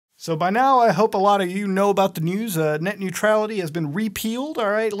So by now, I hope a lot of you know about the news. Net neutrality has been repealed, all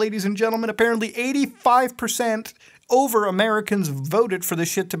right, ladies and gentlemen. Apparently 85% over Americans voted for this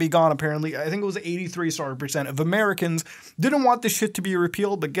shit to be gone, apparently. I think it was 83% of Americans didn't want this shit to be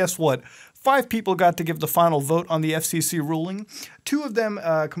repealed, but guess what? 5 people got to give the final vote on the FCC ruling. 2 of them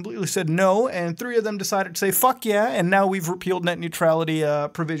completely said no, and 3 of them decided to say fuck yeah, and now we've repealed net neutrality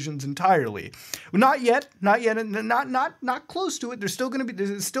provisions entirely. Not yet, not close to it. There's still going to be,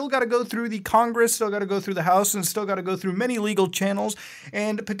 it's still got to go through the Congress, still got to go through the House, and still got to go through many legal channels.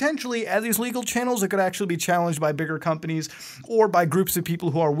 And potentially, at these legal channels, it could actually be challenged by bigger companies or by groups of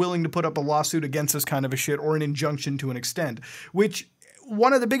people who are willing to put up a lawsuit against this kind of a shit, or an injunction to an extent, which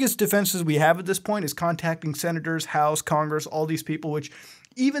one of the biggest defenses we have at this point is contacting senators, House, Congress, all these people, which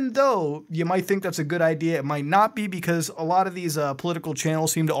even though you might think that's a good idea, it might not be, because a lot of these political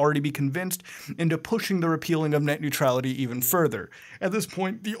channels seem to already be convinced into pushing the repealing of net neutrality even further. At this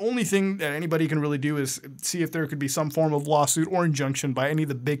point, the only thing that anybody can really do is see if there could be some form of lawsuit or injunction by any of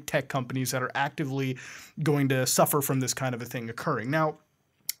the big tech companies that are actively going to suffer from this kind of a thing occurring. Now,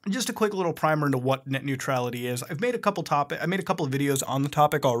 just a quick little primer into what net neutrality is. I made a couple of videos on the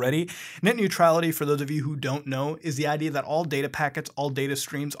topic already. Net neutrality, for those of you who don't know, is the idea that all data packets, all data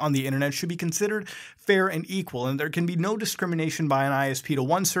streams on the internet should be considered fair and equal, and there can be no discrimination by an ISP to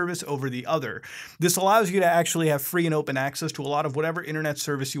one service over the other. This allows you to actually have free and open access to a lot of whatever internet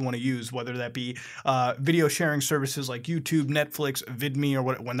service you want to use, whether that be video sharing services like YouTube, Netflix, VidMe,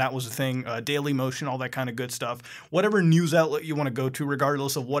 or when that was a thing, Dailymotion, all that kind of good stuff. Whatever news outlet you want to go to,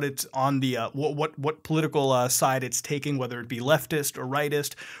 regardless of what it's on the what political side it's taking, whether it be leftist or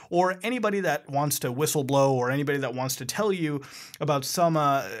rightist, or anybody that wants to whistleblow, or anybody that wants to tell you about some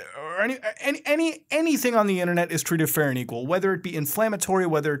or anything on the internet is treated fair and equal, whether it be inflammatory,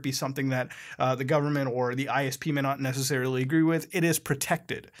 whether it be something that the government or the ISP may not necessarily agree with. It is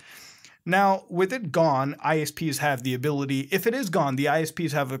protected. Now, with it gone, ISPs have the ability, if it is gone, the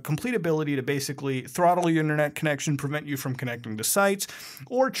ISPs have a complete ability to basically throttle your internet connection, prevent you from connecting to sites,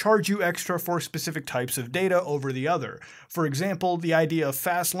 or charge you extra for specific types of data over the other. For example, the idea of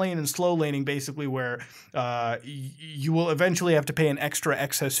fast lane and slow laning, basically where you will eventually have to pay an extra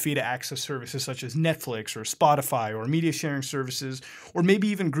excess fee to access services such as Netflix or Spotify or media sharing services, or maybe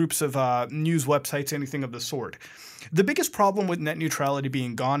even groups of news websites, anything of the sort. The biggest problem with net neutrality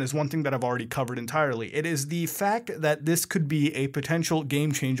being gone is one thing that I've already covered entirely. It is the fact that this could be a potential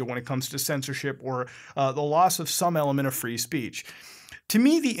game changer when it comes to censorship or the loss of some element of free speech. To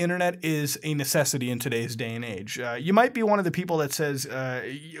me, the internet is a necessity in today's day and age. You might be one of the people that says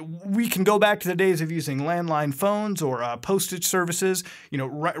we can go back to the days of using landline phones or postage services, you know,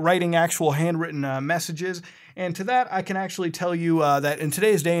 writing actual handwritten messages. And to that, I can actually tell you that in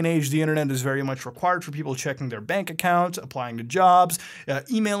today's day and age, the internet is very much required for people checking their bank accounts, applying to jobs,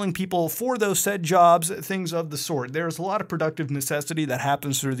 emailing people for those said jobs, things of the sort. There's a lot of productive necessity that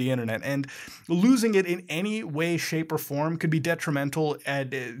happens through the internet, and losing it in any way, shape, or form could be detrimental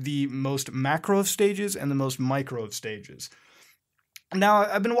at the most macro of stages and the most micro of stages. Now,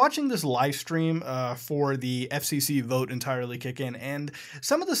 I've been watching this live stream for the FCC vote entirely kick in, and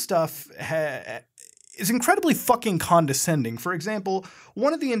some of the stuff is incredibly fucking condescending. For example,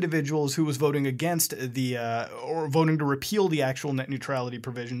 one of the individuals who was voting against the or voting to repeal the actual net neutrality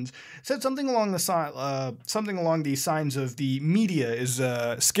provisions said something along the signs of the media is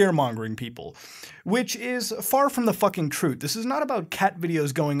scaremongering people, which is far from the fucking truth. This is not about cat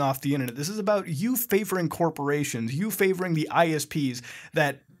videos going off the internet. This is about you favoring corporations, you favoring the ISPs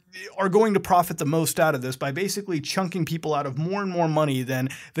that are going to profit the most out of this by basically chunking people out of more and more money than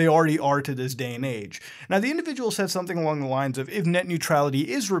they already are to this day and age. Now, the individual said something along the lines of, if net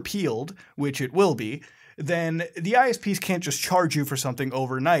neutrality is repealed, which it will be, then the ISPs can't just charge you for something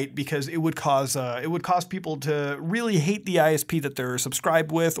overnight, because it would cause people to really hate the ISP that they're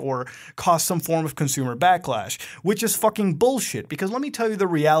subscribed with, or cause some form of consumer backlash, which is fucking bullshit. Because let me tell you the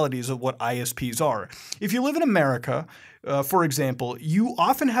realities of what ISPs are. If you live in America, for example, you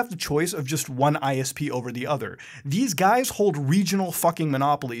often have the choice of just one ISP over the other. These guys hold regional fucking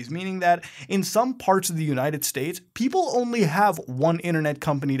monopolies, meaning that in some parts of the United States, people only have one internet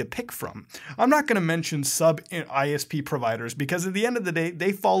company to pick from. I'm not going to mention sub-ISP providers, because at the end of the day,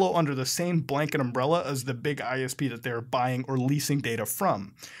 they follow under the same blanket umbrella as the big ISP that they're buying or leasing data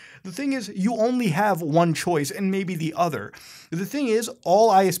from. The thing is, you only have one choice and maybe the other. The thing is, all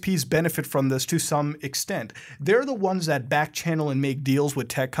ISPs benefit from this to some extent. They're the ones that back channel and make deals with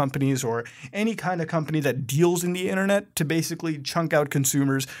tech companies or any kind of company that deals in the internet to basically chunk out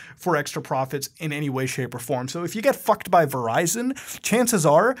consumers for extra profits in any way, shape, or form. So if you get fucked by Verizon, chances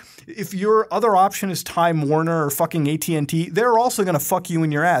are, if your other option is Time Warner or fucking AT&T, they're also going to fuck you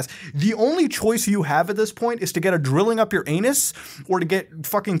in your ass. The only choice you have at this point is to get a drilling up your anus or to get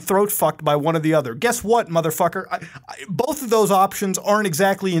fucking throat fucked by one or the other. Guess what, motherfucker? Both of those options aren't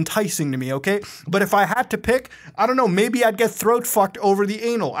exactly enticing to me, okay? But if I had to pick, I don't know, maybe I'd get throat fucked over the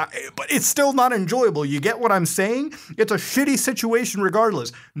anal. But it's still not enjoyable. You get what I'm saying? It's a shitty situation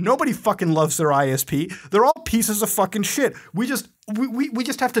regardless. Nobody fucking loves their ISP. They're all pieces of fucking shit. We just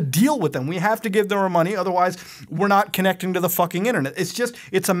have to deal with them. We have to give them our money. Otherwise, we're not connecting to the fucking internet.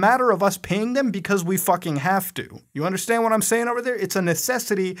 It's a matter of us paying them because we fucking have to. You understand what I'm saying over there? It's a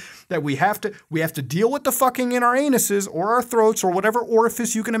necessity that we have to deal with the fucking in our anuses or our throats or whatever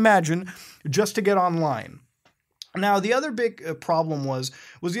orifice you can imagine just to get online. Now, the other big problem was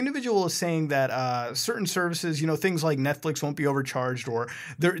the individual is saying that certain services, things like Netflix won't be overcharged or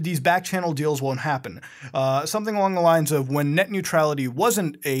these back channel deals won't happen. Something along the lines of when net neutrality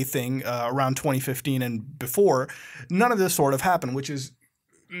wasn't a thing around 2015 and before, none of this sort of happened, which is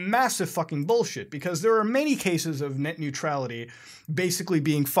massive fucking bullshit because there are many cases of net neutrality basically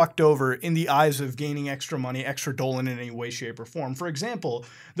being fucked over in the eyes of gaining extra money, extra dolan in any way, shape, or form. For example,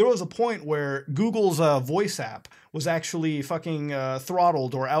 there was a point where Google's voice app was actually fucking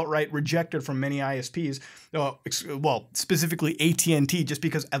throttled or outright rejected from many ISPs, well, specifically AT&T, just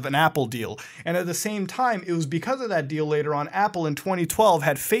because of an Apple deal. And at the same time, it was because of that deal later on, Apple in 2012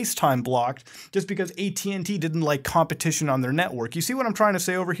 had FaceTime blocked just because AT&T didn't like competition on their network. You see what I'm trying to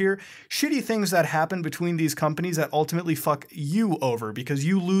say over here? Shitty things that happen between these companies that ultimately fuck you over because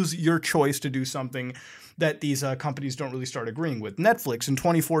you lose your choice to do something that these companies don't really start agreeing with. Netflix in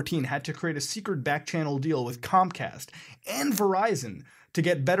 2014 had to create a secret back channel deal with Comcast and Verizon to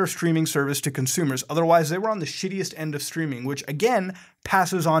get better streaming service to consumers. Otherwise, they were on the shittiest end of streaming, which again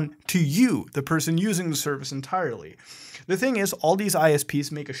passes on to you, the person using the service entirely. The thing is, all these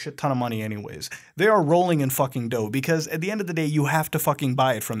ISPs make a shit ton of money anyways. They are rolling in fucking dough because at the end of the day, you have to fucking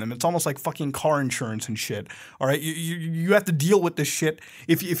buy it from them. It's almost like fucking car insurance and shit. All right, you have to deal with this shit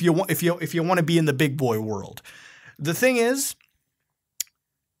if you want to be in the big boy world. The thing is,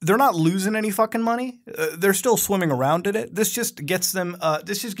 they're not losing any fucking money. They're still swimming around in it. This just gets them.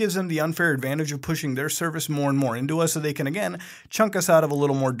 This just gives them the unfair advantage of pushing their service more and more into us, so they can again chunk us out of a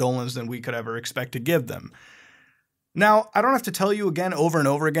little more dolans than we could ever expect to give them. Now, I don't have to tell you again over and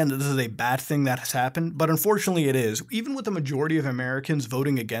over again that this is a bad thing that has happened, but unfortunately it is. Even with the majority of Americans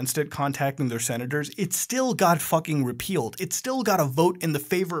voting against it, contacting their senators, it still got fucking repealed. It still got a vote in the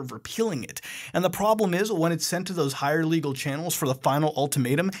favor of repealing it. And the problem is, when it's sent to those higher legal channels for the final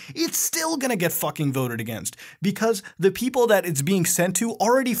ultimatum, it's still gonna get fucking voted against. Because the people that it's being sent to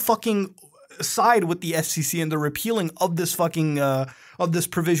already fucking side with the FCC and the repealing of this fucking of this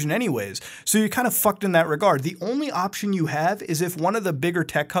provision anyways. So you're kind of fucked in that regard. The only option you have is if one of the bigger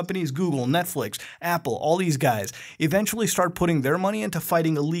tech companies, Google, Netflix, Apple, all these guys, eventually start putting their money into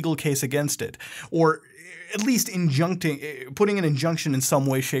fighting a legal case against it, or at least putting an injunction in some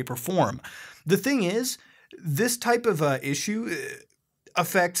way, shape, or form. The thing is, this type of issue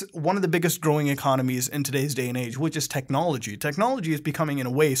affects one of the biggest growing economies in today's day and age, which is technology. Technology is becoming, in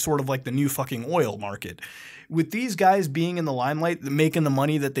a way, sort of like the new fucking oil market. With these guys being in the limelight, making the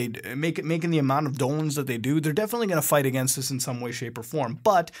money that they making the amount of dolans that they do, they're definitely going to fight against this in some way, shape, or form.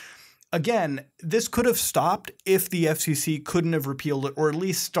 But again, this could have stopped if the FCC couldn't have repealed it or at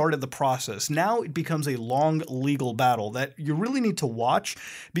least started the process. Now it becomes a long legal battle that you really need to watch,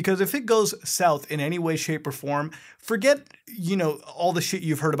 because if it goes south in any way, shape, or form, forget, all the shit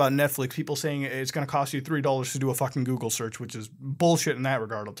you've heard about Netflix, people saying it's going to cost you $3 to do a fucking Google search, which is bullshit in that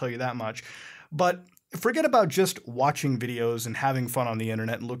regard, I'll tell you that much. But forget about just watching videos and having fun on the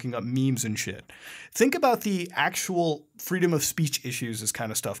internet and looking up memes and shit. Think about the actual freedom of speech issues this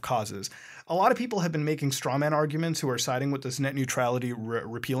kind of stuff causes. A lot of people have been making strawman arguments who are siding with this net neutrality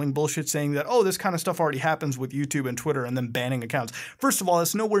repealing bullshit, saying that, oh, this kind of stuff already happens with YouTube and Twitter, and then banning accounts. First of all,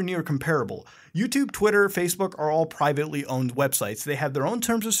 it's nowhere near comparable. YouTube, Twitter, Facebook are all privately owned websites. They have their own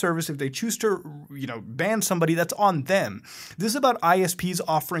terms of service. If they choose to, ban somebody, that's on them. This is about ISPs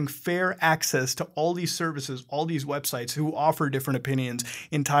offering fair access to all these services, all these websites who offer different opinions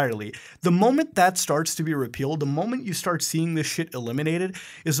entirely. The moment that starts to be repealed, the moment you start seeing this shit eliminated,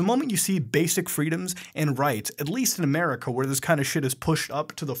 is the moment you see basic freedoms and rights, at least in America where this kind of shit is pushed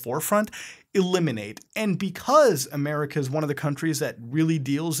up to the forefront, eliminate. And because America is one of the countries that really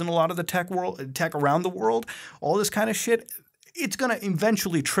deals in a lot of the tech around the world, all this kind of shit, it's going to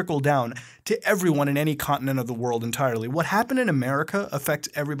eventually trickle down to everyone in any continent of the world entirely. What happened in America affects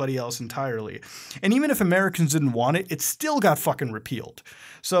everybody else entirely. And even if Americans didn't want it, it still got fucking repealed.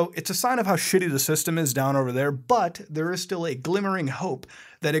 So it's a sign of how shitty the system is down over there, but there is still a glimmering hope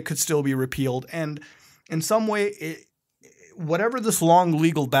that it could still be repealed. And in some way, whatever this long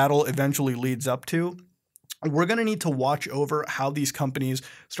legal battle eventually leads up to, we're going to need to watch over how these companies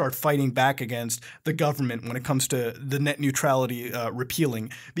start fighting back against the government when it comes to the net neutrality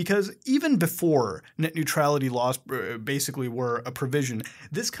repealing. Because even before net neutrality laws basically were a provision,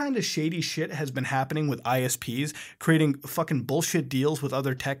 this kind of shady shit has been happening with ISPs, creating fucking bullshit deals with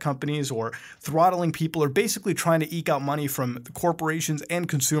other tech companies or throttling people or basically trying to eke out money from corporations and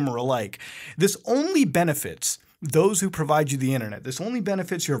consumer alike. This only benefits those who provide you the internet. This only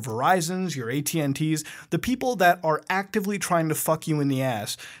benefits your Verizons, your AT&Ts, the people that are actively trying to fuck you in the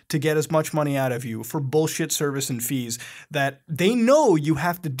ass to get as much money out of you for bullshit service and fees that they know you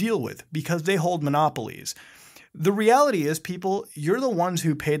have to deal with because they hold monopolies. The reality is, people, you're the ones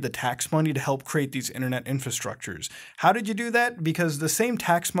who paid the tax money to help create these internet infrastructures. How did you do that? Because the same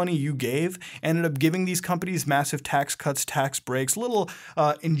tax money you gave ended up giving these companies massive tax cuts, tax breaks, little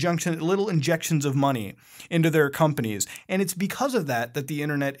injections of money into their companies. And it's because of that that the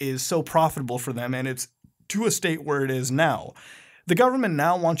internet is so profitable for them, and it's to a state where it is now. The government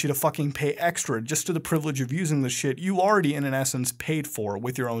now wants you to fucking pay extra just to the privilege of using the shit you already, in essence, paid for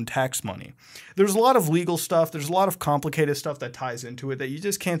with your own tax money. There's a lot of legal stuff, there's a lot of complicated stuff that ties into it that you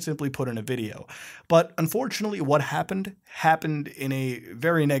just can't simply put in a video. But unfortunately, what happened in a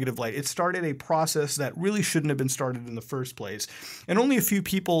very negative light. It started a process that really shouldn't have been started in the first place. And only a few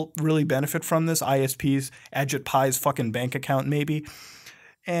people really benefit from this, ISPs, Ajit Pai's fucking bank account maybe.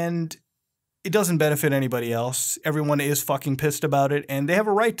 And it doesn't benefit anybody else. Everyone is fucking pissed about it, and they have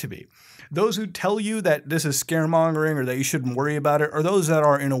a right to be. Those who tell you that this is scaremongering or that you shouldn't worry about it are those that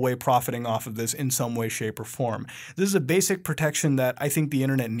are in a way profiting off of this in some way, shape, or form. This is a basic protection that I think the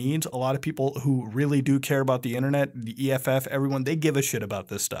internet needs. A lot of people who really do care about the internet, the EFF, everyone, they give a shit about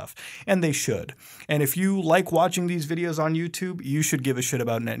this stuff, and they should. And if you like watching these videos on YouTube, you should give a shit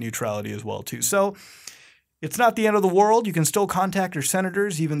about net neutrality as well too. So it's not the end of the world. You can still contact your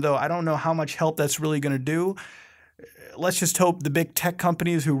senators, even though I don't know how much help that's really going to do. Let's just hope the big tech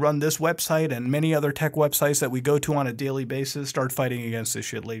companies who run this website and many other tech websites that we go to on a daily basis start fighting against this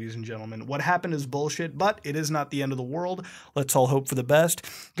shit, ladies and gentlemen. What happened is bullshit, but it is not the end of the world. Let's all hope for the best.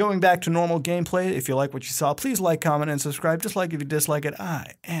 Going back to normal gameplay, if you like what you saw, please like, comment, and subscribe. Just like if you dislike it,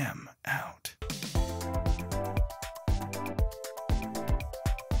 I am out.